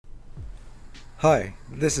Hi,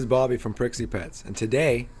 this is Bobby from Prixie Pets, and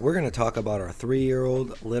today we're going to talk about our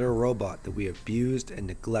 3-year-old litter robot that we abused and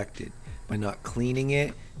neglected by not cleaning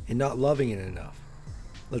it and not loving it enough.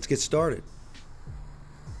 Let's get started.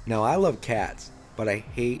 Now, I love cats, but I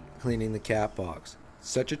hate cleaning the cat box. It's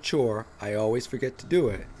such a chore, I always forget to do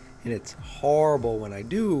it, and it's horrible when I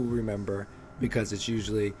do remember because it's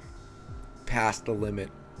usually past the limit,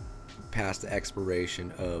 past the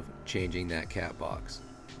expiration of changing that cat box.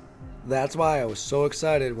 That's why I was so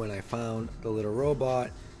excited when I found the little robot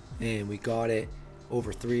and we got it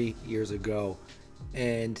over 3 years ago.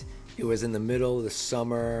 And it was in the middle of the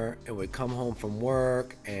summer and we'd come home from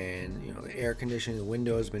work and the air conditioning, the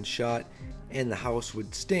window has been shut and the house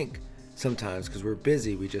would stink sometimes because we're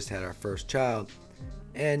busy. We just had our first child.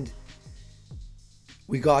 And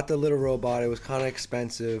we got the little robot. It was kind of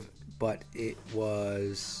expensive, but it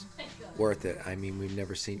was worth it. I mean, we've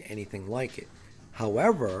never seen anything like it.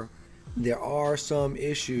 However, there are some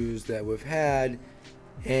issues that we've had,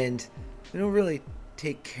 and we don't really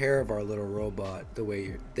take care of our little robot the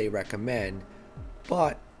way they recommend,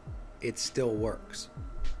 but it still works.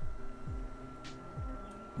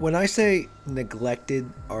 When I say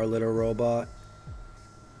neglected our little robot,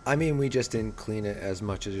 I mean we just didn't clean it as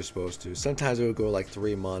much as you're supposed to. Sometimes it would go like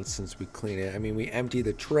 3 months since we clean it. I mean, we empty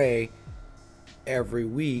the tray every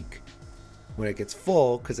week when it gets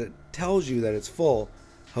full because it tells you that it's full.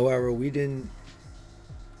 However, we didn't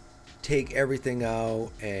take everything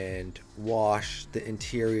out and wash the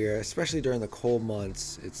interior, especially during the cold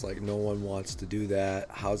months. It's like no one wants to do that.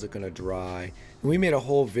 How's it going to dry? And we made a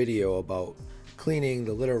whole video about cleaning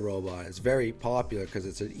the litter robot. It's very popular because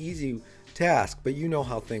it's an easy task, but you know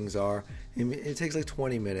how things are. It takes like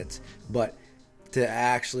 20 minutes, but to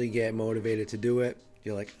actually get motivated to do it,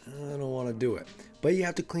 you're like, I don't want to do it. But you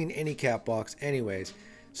have to clean any cat box anyways.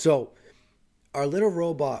 So our little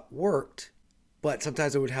robot worked, but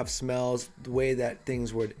sometimes it would have smells, the way that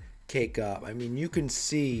things would cake up. I mean, you can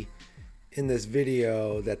see in this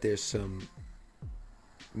video that there's some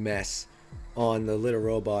mess on the little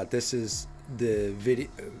robot. This is the video,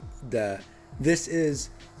 this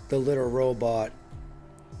is the little robot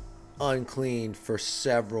uncleaned for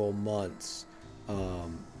several months.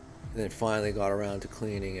 And then finally got around to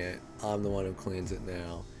cleaning it. I'm the one who cleans it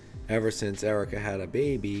now. Ever since Erica had a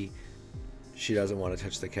baby, she doesn't want to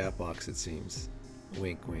touch the cat box, it seems.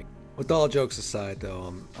 Wink, wink. With all jokes aside,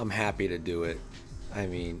 though, I'm happy to do it. I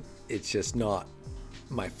mean, it's just not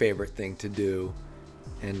my favorite thing to do.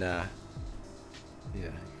 And, yeah.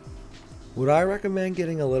 Would I recommend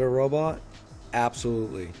getting a litter robot?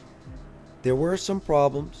 Absolutely. There were some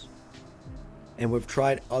problems, and we've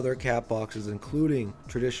tried other cat boxes, including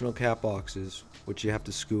traditional cat boxes, which you have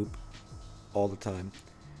to scoop all the time.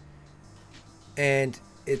 And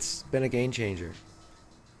it's been a game changer.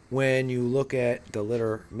 When you look at the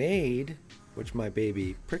Litter Maid, which my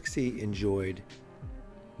baby Prixie enjoyed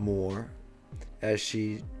more, as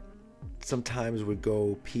she sometimes would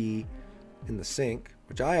go pee in the sink,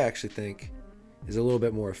 which I actually think is a little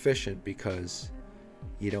bit more efficient because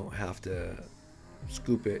you don't have to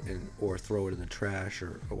scoop it or throw it in the trash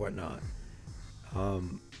or whatnot.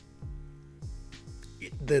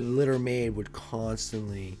 The Litter Maid would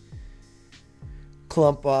constantly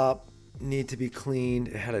clump up, need to be cleaned.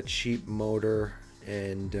 It had a cheap motor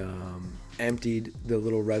and emptied the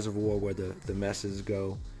little reservoir where the messes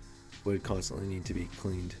go, would constantly need to be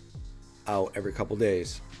cleaned out every couple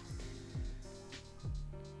days.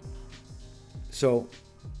 So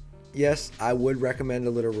yes, I would recommend a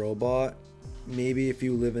litter robot. Maybe if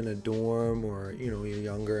you live in a dorm or you're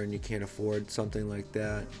younger and you can't afford something like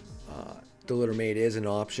that, the Litter Maid is an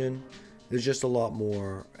option. There's just a lot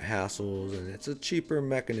more hassles, and it's a cheaper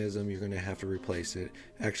mechanism. You're going to have to replace it.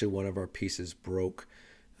 Actually, one of our pieces broke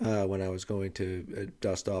when I was going to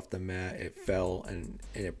dust off the mat. It fell and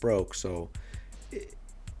it broke, so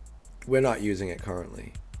we're not using it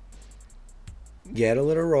currently. Get a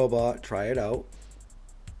little robot, try it out.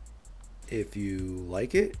 If you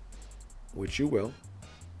like it, which you will,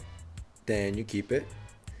 then you keep it.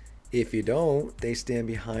 If you don't, they stand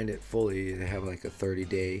behind it fully. They have like a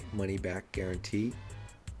 30-day money back guarantee.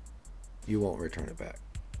 You won't return it back.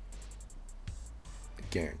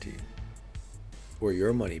 Guaranteed. Or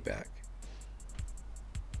your money back.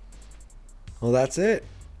 Well, that's it.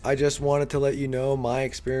 I just wanted to let you know my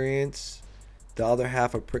experience, the other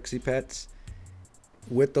half of Prixie Pets,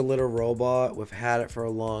 with the litter robot. We've had it for a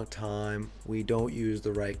long time. We don't use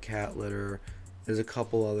the right cat litter. There's a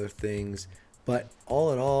couple other things. But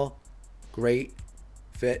all in all, great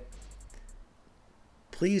fit.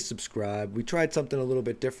 Please subscribe. We tried something a little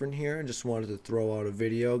bit different here and just wanted to throw out a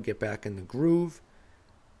video, get back in the groove.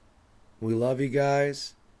 We love you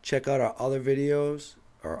guys. Check out our other videos,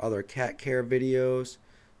 our other cat care videos,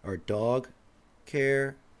 our dog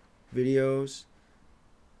care videos.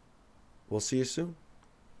 We'll see you soon.